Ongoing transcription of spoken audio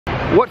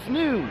What's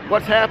new?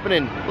 What's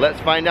happening? Let's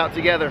find out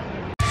together.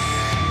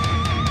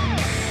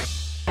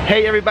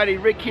 Hey everybody,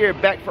 Rick here,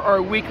 back for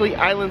our weekly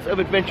Islands of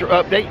Adventure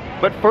update.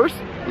 But first,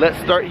 let's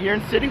start here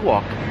in City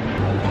Walk.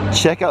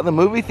 Check out the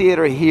movie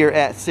theater here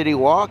at City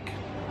Walk.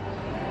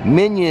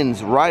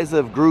 Minions Rise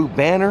of Gru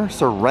banner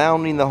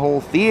surrounding the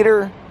whole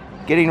theater,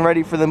 getting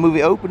ready for the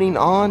movie opening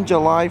on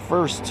July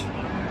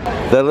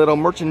 1st. The little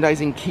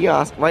merchandising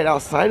kiosk right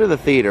outside of the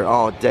theater,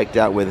 all decked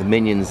out with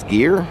Minions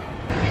gear.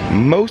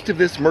 Most of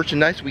this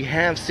merchandise we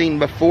have seen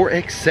before,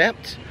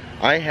 except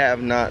I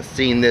have not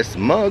seen this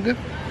mug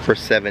for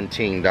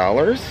 $17.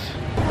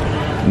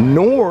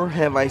 Nor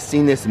have I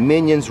seen this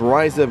Minions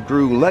Rise of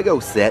Gru Lego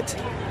set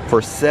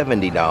for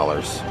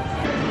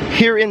 $70.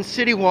 Here in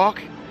City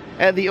Walk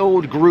at the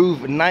Old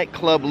Groove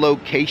nightclub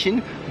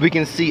location, we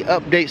can see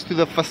updates to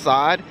the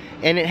facade,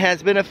 and it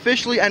has been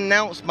officially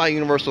announced by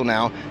Universal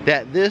now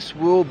that this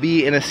will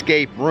be an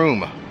escape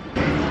room.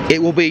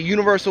 It will be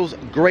Universal's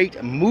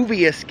Great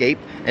Movie Escape,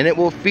 and it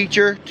will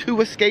feature 2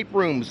 escape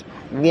rooms.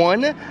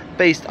 One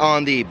based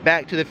on the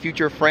Back to the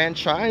Future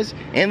franchise,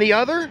 and the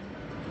other,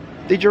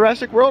 the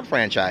Jurassic World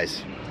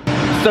franchise.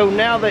 So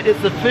now that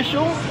it's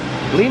official,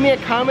 leave me a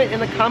comment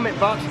in the comment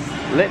box.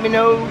 Let me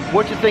know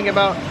what you think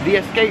about the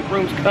escape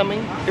rooms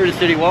coming here to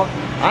City Walk.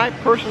 I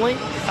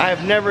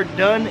have never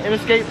done an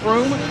escape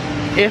room.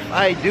 If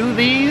I do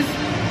these,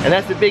 and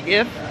that's a big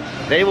if,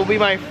 they will be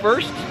my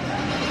first.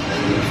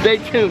 Stay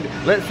tuned,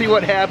 let's see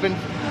what happens.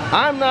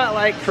 I'm not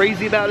like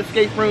crazy about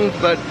escape rooms,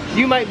 but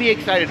you might be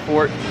excited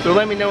for it, so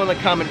let me know in the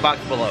comment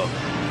box below.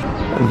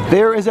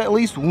 There is at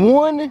least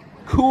one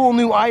cool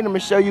new item to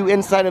show you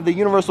inside of the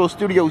Universal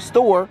Studios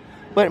store,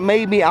 but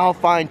maybe I'll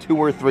find 2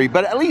 or 3,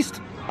 but at least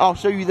I'll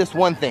show you this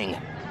one thing.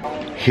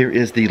 Here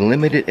is the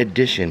limited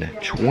edition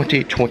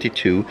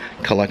 2022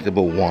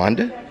 collectible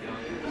wand.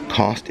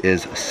 Cost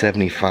is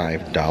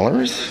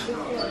 $75.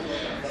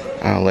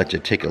 I'll let you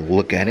take a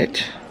look at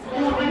it.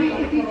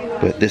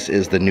 But this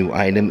is the new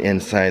item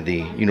inside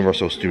the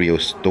Universal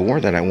Studios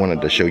store that I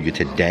wanted to show you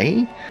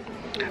today.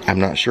 I'm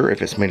not sure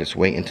if it's made its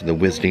way into the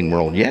Wizarding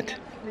World yet.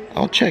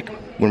 I'll check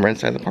when we're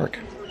inside the park.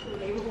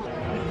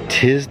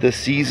 'Tis the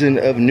season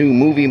of new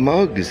movie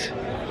mugs.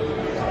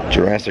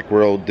 Jurassic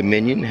World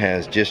Dominion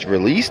has just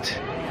released.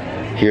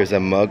 Here's a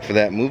mug for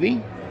that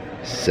movie.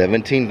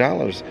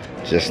 $17,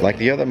 just like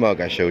the other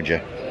mug I showed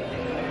you.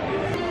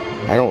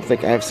 I don't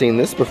think I've seen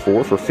this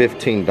before for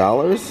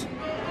 $15.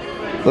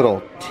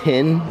 Little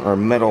tin or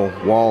metal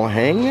wall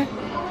hang.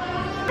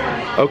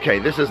 Okay,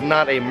 this is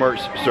not a merch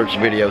search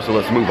video, so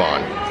let's move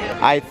on.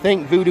 I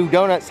think Voodoo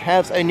Donuts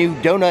has a new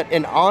donut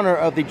in honor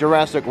of the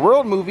Jurassic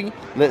World movie.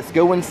 Let's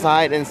go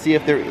inside and see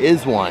if there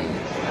is one.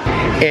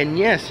 And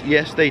yes,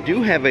 they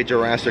do have a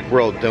Jurassic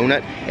World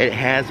donut. It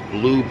has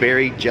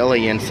blueberry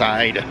jelly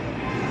inside.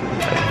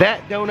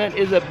 That donut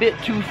is a bit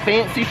too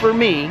fancy for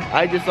me.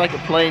 I just like a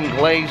plain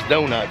glazed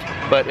donut.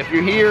 But if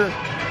you're here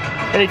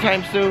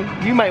anytime soon,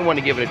 you might want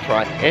to give it a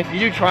try. And if you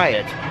do try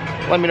it,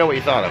 let me know what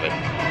you thought of it.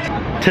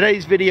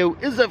 Today's video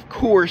is of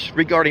course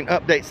regarding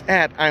updates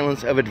at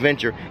Islands of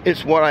Adventure.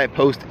 It's what I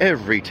post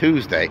every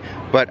Tuesday.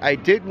 But I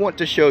did want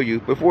to show you,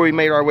 before we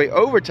made our way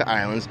over to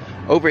Islands,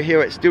 over here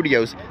at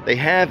Studios, they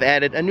have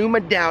added a new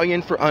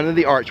medallion for Under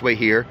the Archway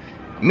here.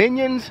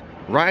 Minions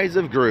Rise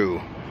of Gru.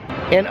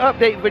 An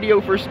update video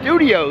for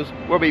Studios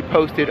will be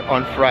posted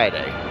on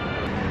Friday.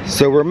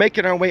 So we're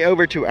making our way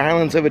over to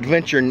Islands of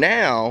Adventure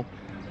now,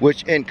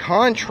 which in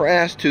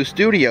contrast to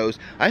Studios,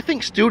 I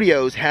think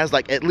Studios has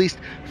like at least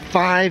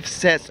 5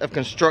 sets of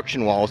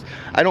construction walls.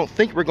 I don't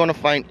think we're gonna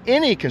find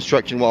any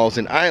construction walls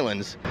in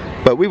Islands,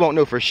 but we won't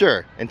know for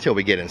sure until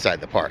we get inside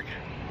the park.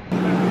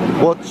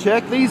 Well,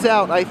 check these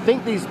out. I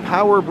think these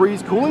Power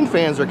Breeze cooling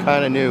fans are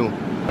kind of new.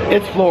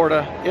 It's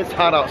Florida, it's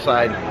hot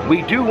outside.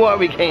 We do what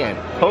we can.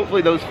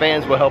 Hopefully those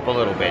fans will help a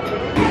little bit.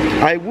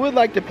 I would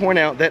like to point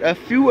out that a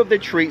few of the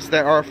treats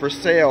that are for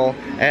sale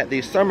at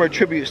the Summer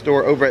Tribute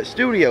Store over at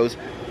Studios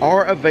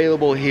are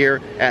available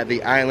here at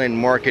the Island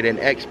Market and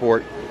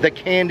Export, the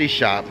candy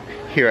shop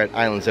here at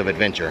Islands of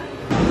Adventure.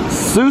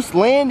 Seuss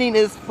Landing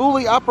is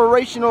fully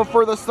operational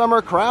for the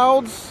summer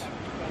crowds.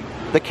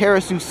 The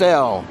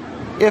Carousel,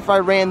 If I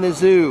Ran the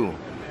Zoo,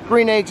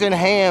 Green Eggs and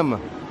Ham,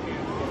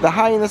 the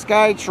High in the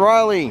Sky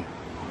Trolley,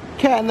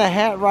 Cat in the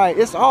Hat Ride.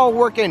 It's all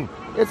working.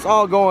 It's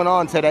all going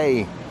on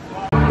today.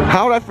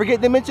 How did I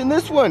forget to mention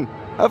this one?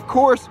 Of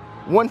course,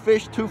 One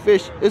Fish, Two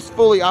Fish is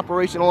fully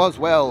operational as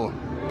well.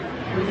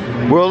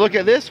 Well, look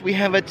at this. We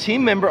have a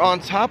team member on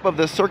top of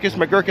the Circus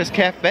McGurkus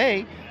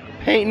Cafe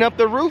painting up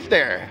the roof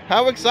there.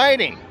 How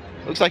exciting.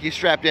 Looks like he's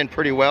strapped in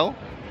pretty well.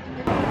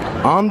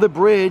 On the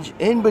bridge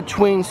in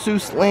between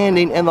Seuss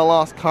Landing and the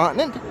Lost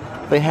Continent,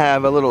 they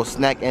have a little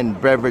snack and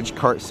beverage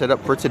cart set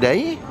up for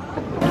today.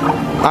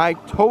 I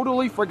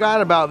totally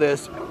forgot about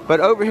this, but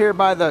over here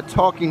by the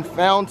Talking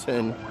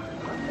Fountain,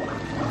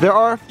 there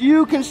are a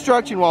few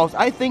construction walls.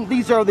 I think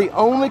these are the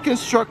only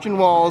construction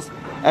walls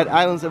at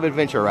Islands of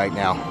Adventure right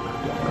now.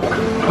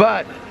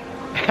 But,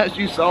 as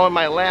you saw in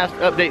my last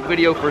update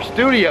video for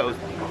Studios,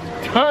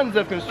 tons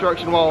of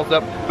construction walls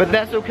up, but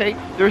that's okay.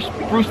 They're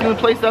sprucing the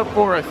place up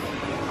for us.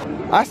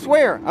 I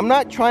swear, I'm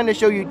not trying to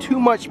show you too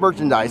much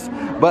merchandise,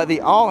 but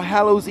the All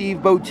Hallows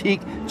Eve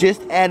Boutique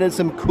just added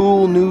some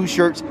cool new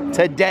shirts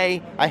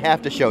today I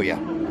have to show you.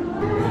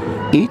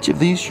 Each of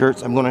these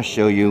shirts I'm going to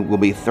show you will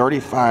be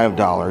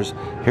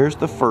 $35. Here's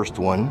the first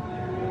one.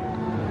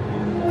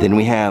 Then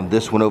we have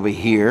this one over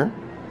here.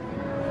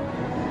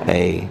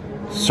 A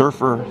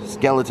surfer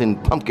skeleton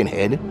pumpkin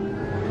head.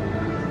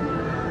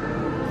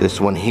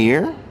 This one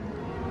here,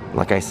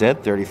 like I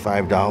said,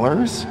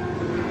 $35.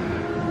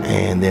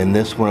 And then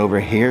this one over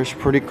here is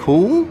pretty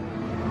cool.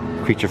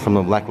 Creature from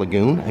the Black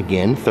Lagoon,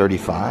 again,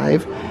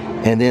 $35.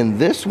 And then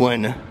this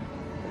one,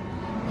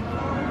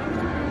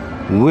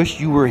 Wish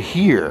You Were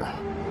Here.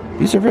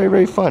 These are very,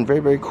 very fun, very,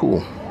 very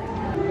cool.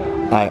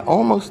 I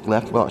almost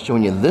left without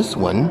showing you this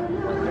one.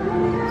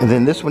 And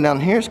then this one down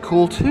here is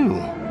cool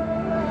too.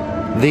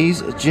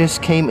 These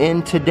just came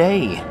in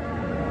today.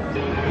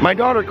 My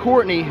daughter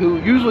Courtney, who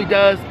usually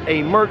does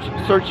a merch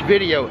search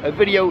video, a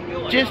video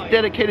just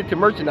dedicated to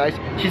merchandise,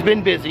 she's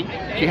been busy,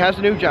 she has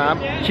a new job,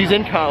 she's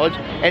in college,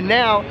 and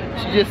now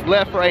she just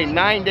left for a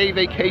 9-day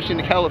vacation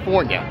to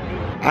California.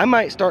 I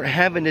might start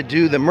having to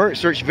do the merch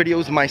search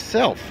videos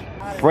myself.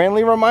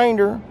 Friendly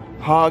reminder,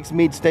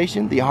 Hogsmeade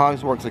Station, the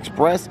Hogsworks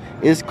Express,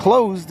 is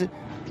closed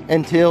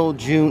until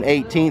June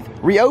 18th,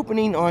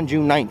 reopening on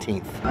June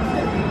 19th.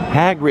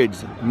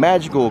 Hagrid's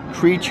Magical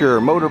Creature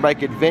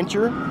Motorbike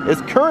Adventure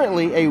is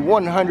currently a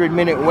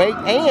 100-minute wait,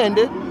 and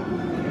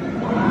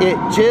it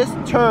just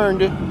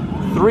turned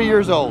 3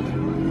 years old.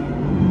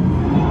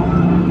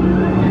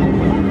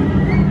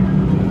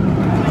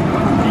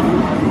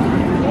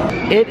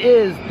 It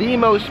is the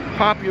most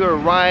popular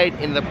ride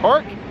in the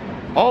park,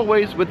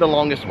 always with the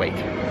longest wait.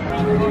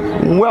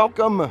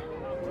 Welcome.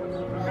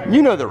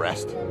 You know the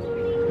rest.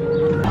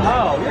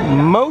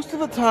 Most of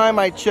the time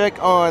I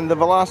check on the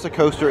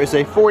Velocicoaster is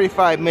a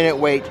 45-minute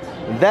wait.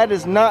 That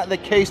is not the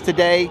case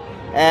today,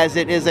 as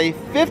it is a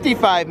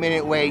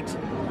 55-minute wait,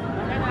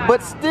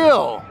 but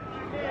still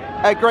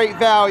a great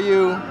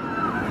value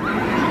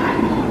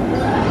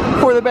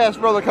for the best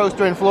roller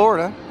coaster in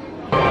Florida.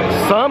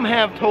 Some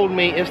have told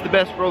me it's the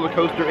best roller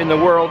coaster in the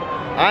world.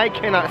 I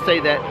cannot say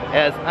that,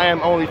 as I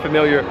am only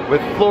familiar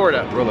with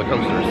Florida roller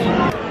coasters.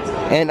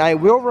 And I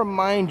will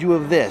remind you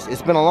of this.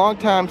 It's been a long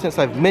time since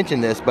I've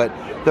mentioned this, but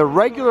the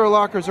regular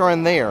lockers are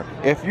in there.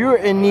 If you're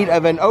in need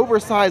of an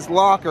oversized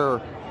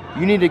locker,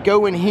 you need to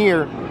go in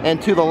here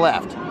and to the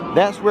left.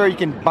 That's where you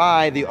can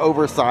buy the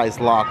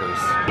oversized lockers.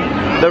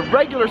 The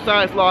regular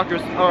size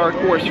lockers are of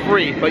course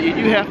free, but you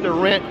do have to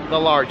rent the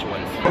large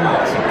ones.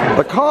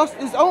 The cost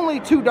is only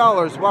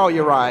 $2 while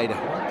you ride.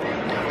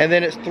 And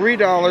then it's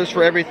 $3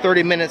 for every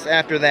 30 minutes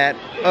after that,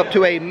 up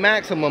to a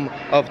maximum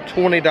of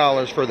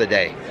 $20 for the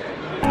day.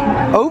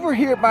 Over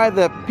here by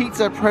the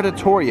Pizza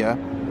Predatoria,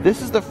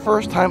 this is the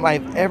first time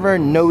I've ever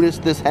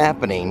noticed this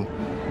happening,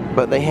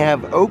 but they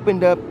have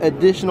opened up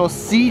additional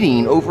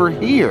seating over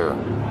here.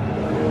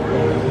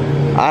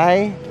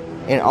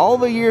 In all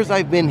the years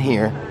I've been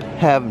here,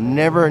 have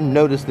never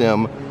noticed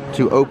them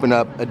to open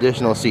up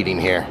additional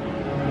seating here.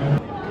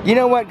 You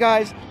know what,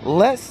 guys?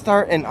 Let's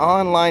start an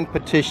online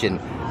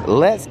petition.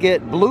 Let's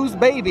get Blue's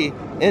baby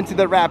into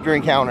the Raptor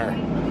encounter.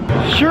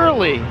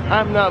 Surely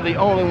I'm not the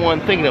only one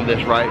thinking of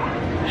this, right?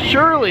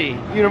 Surely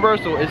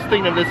Universal is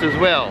thinking of this as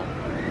well,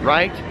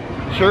 right?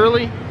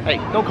 Shirley? Hey,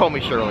 don't call me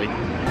Shirley.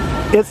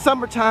 It's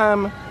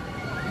summertime,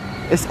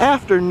 it's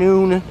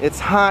afternoon, it's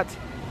hot.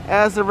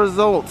 As a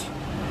result,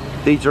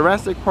 the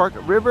Jurassic Park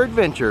River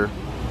Adventure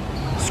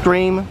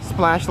Scream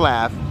Splash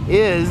Laugh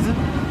is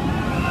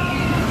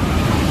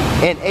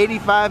an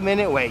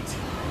 85-minute wait.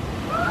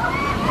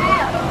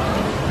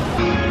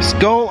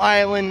 Skull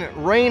Island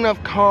Reign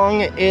of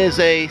Kong is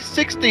a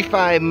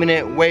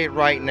 65-minute wait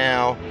right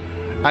now.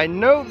 I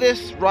know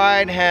this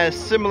ride has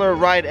similar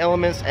ride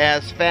elements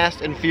as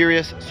Fast and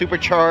Furious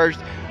Supercharged.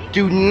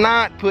 Do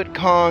not put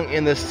Kong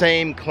in the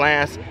same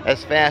class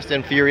as Fast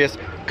and Furious.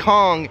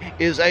 Kong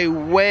is a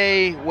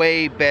way,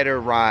 way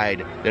better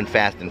ride than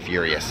Fast and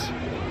Furious.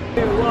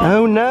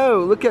 Oh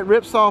no, look at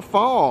Ripsaw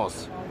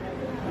Falls.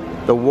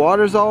 The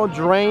water's all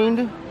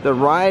drained. The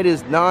ride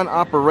is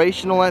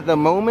non-operational at the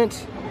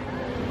moment.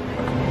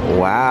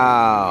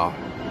 Wow.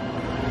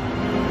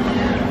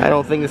 I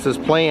don't think this is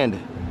planned.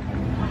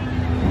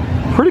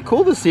 Pretty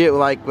cool to see it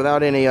like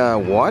without any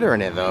water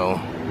in it though.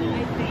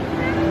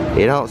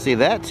 You don't see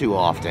that too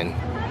often.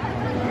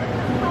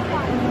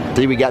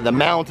 See, we got the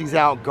Mounties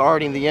out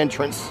guarding the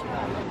entrance.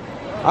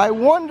 I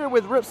wonder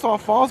with Ripsaw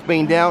Falls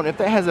being down if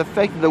that has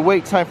affected the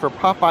wait time for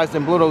Popeyes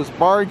and Bluto's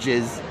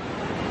barges.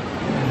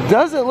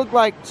 Doesn't look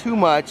like too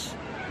much.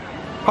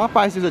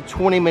 Popeyes is a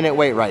 20-minute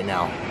wait right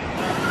now.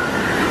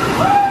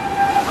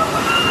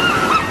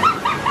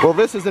 Well,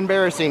 this is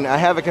embarrassing. I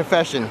have a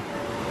confession.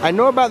 I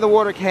know about the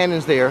water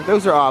cannons there.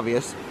 Those are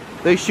obvious.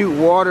 They shoot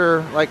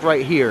water like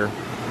right here.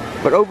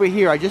 But over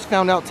here, I just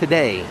found out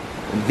today,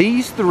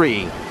 these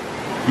three,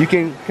 you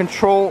can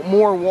control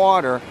more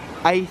water.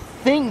 I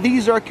think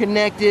these are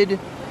connected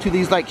to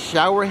these like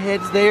shower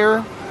heads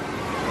there.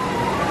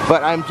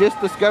 But I'm just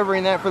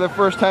discovering that for the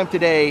first time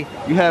today.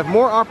 You have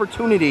more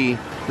opportunity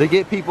to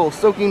get people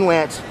soaking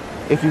wet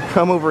if you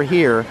come over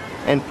here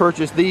and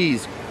purchase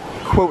these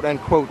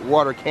quote-unquote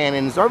water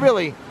cannons, or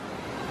really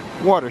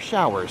water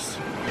showers.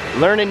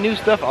 Learning new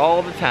stuff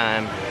all the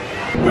time.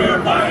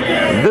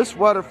 This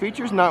water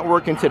feature's not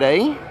working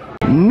today,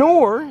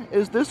 nor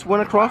is this one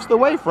across the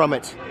way from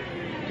it.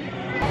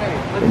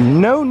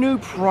 No new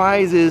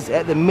prizes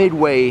at the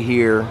midway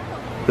here,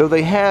 though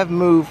they have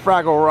moved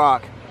Fraggle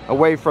Rock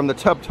away from the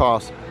tub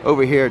toss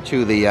over here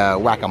to the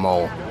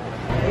whack-a-mole.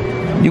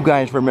 You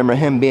guys remember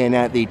him being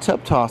at the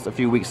tub toss a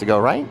few weeks ago,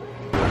 right?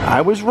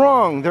 I was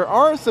wrong. There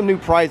are some new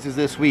prizes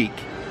this week.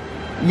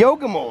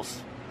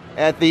 Yogamals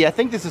at the, I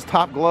think this is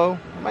Top Glow.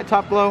 Am I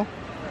Top Glow?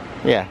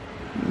 Yeah,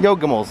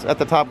 Yogamals at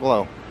the Top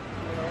Glow.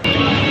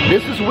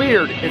 This is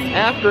weird. It's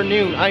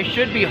afternoon. I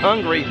should be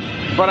hungry,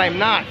 but I'm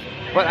not.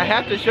 But I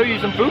have to show you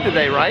some food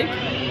today, right?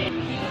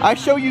 I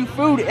show you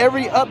food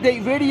every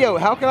update video.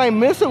 How can I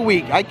miss a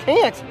week? I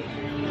can't.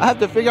 I have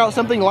to figure out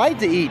something light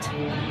to eat.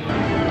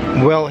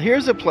 Well,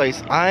 here's a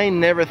place I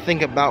never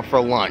think about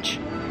for lunch.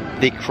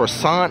 The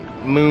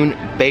Croissant Moon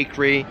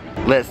Bakery.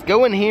 Let's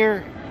go in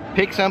here,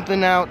 pick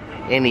something out,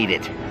 and eat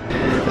it.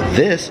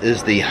 This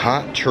is the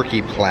hot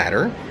turkey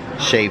platter.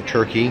 Shaved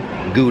turkey,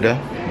 Gouda,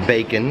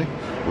 bacon,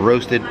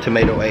 roasted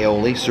tomato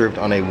aioli served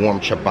on a warm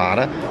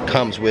ciabatta.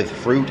 Comes with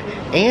fruit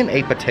and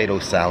a potato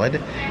salad.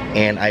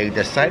 And I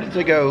decided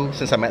to go,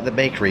 since I'm at the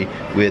bakery,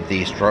 with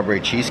the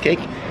strawberry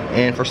cheesecake.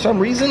 And for some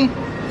reason,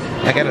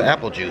 I got an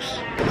apple juice.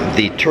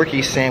 The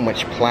turkey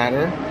sandwich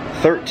platter,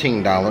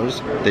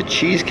 $13. The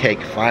cheesecake,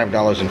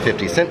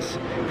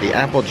 $5.50. The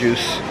apple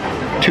juice,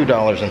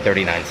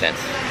 $2.39.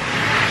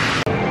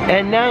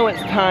 And now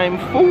it's time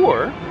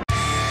for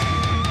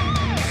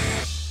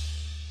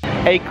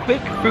a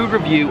quick food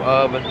review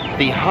of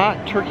the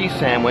hot turkey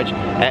sandwich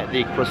at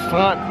the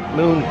Croissant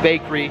Moon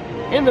Bakery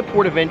in the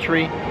port of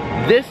entry.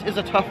 This is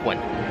a tough one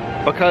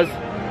because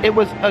it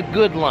was a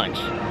good lunch,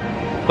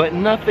 but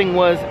nothing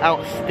was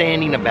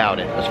outstanding about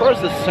it. As far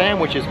as the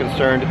sandwich is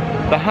concerned,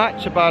 the hot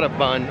ciabatta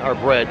bun or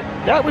bread,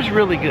 that was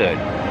really good.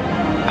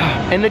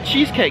 And the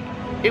cheesecake,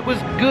 it was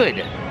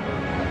good.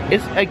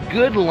 It's a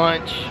good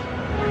lunch.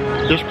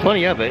 There's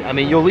plenty of it. I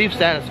mean, you'll leave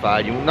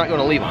satisfied. You're not going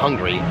to leave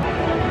hungry.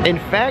 In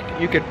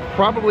fact, you could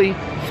probably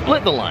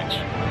split the lunch.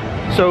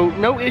 So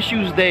no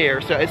issues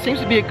there. So it seems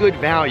to be a good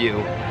value.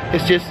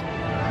 It's just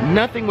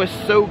nothing was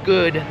so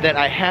good that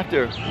I have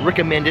to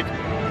recommend it,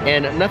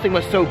 and nothing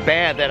was so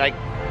bad that I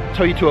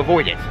tell you to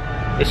avoid it.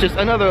 It's just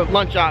another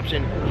lunch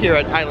option here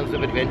at Islands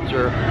of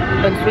Adventure,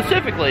 and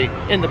specifically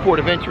in the port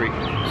of entry.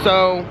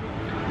 So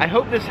I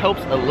hope this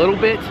helps a little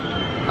bit.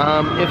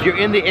 If you're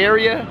in the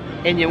area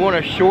and you want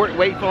a short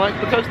wait for lunch,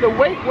 because the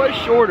wait was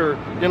shorter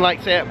than,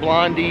 like, say, at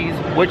Blondie's,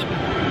 which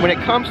when it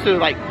comes to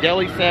like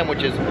deli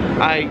sandwiches,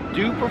 I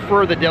do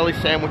prefer the deli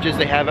sandwiches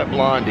they have at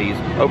Blondie's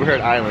over here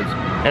at Islands.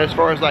 And as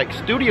far as like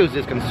Studios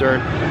is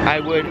concerned, I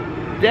would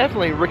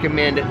definitely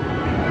recommend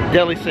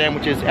deli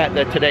sandwiches at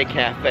the Today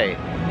Cafe.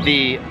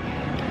 The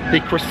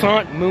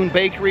Croissant Moon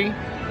Bakery,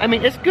 I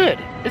mean, it's good.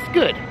 It's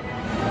good.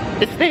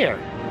 It's there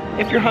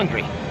if you're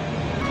hungry.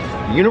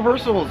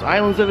 Universal's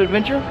Islands of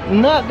Adventure,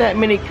 not that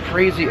many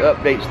crazy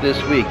updates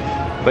this week,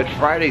 but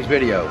Friday's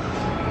video,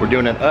 we're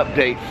doing an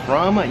update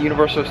from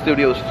Universal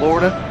Studios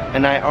Florida,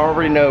 and I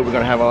already know we're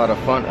gonna have a lot of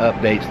fun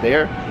updates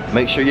there.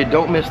 Make sure you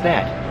don't miss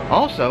that.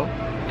 Also,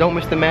 don't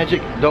miss the magic,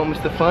 don't miss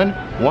the fun.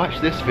 Watch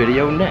this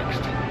video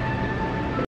next.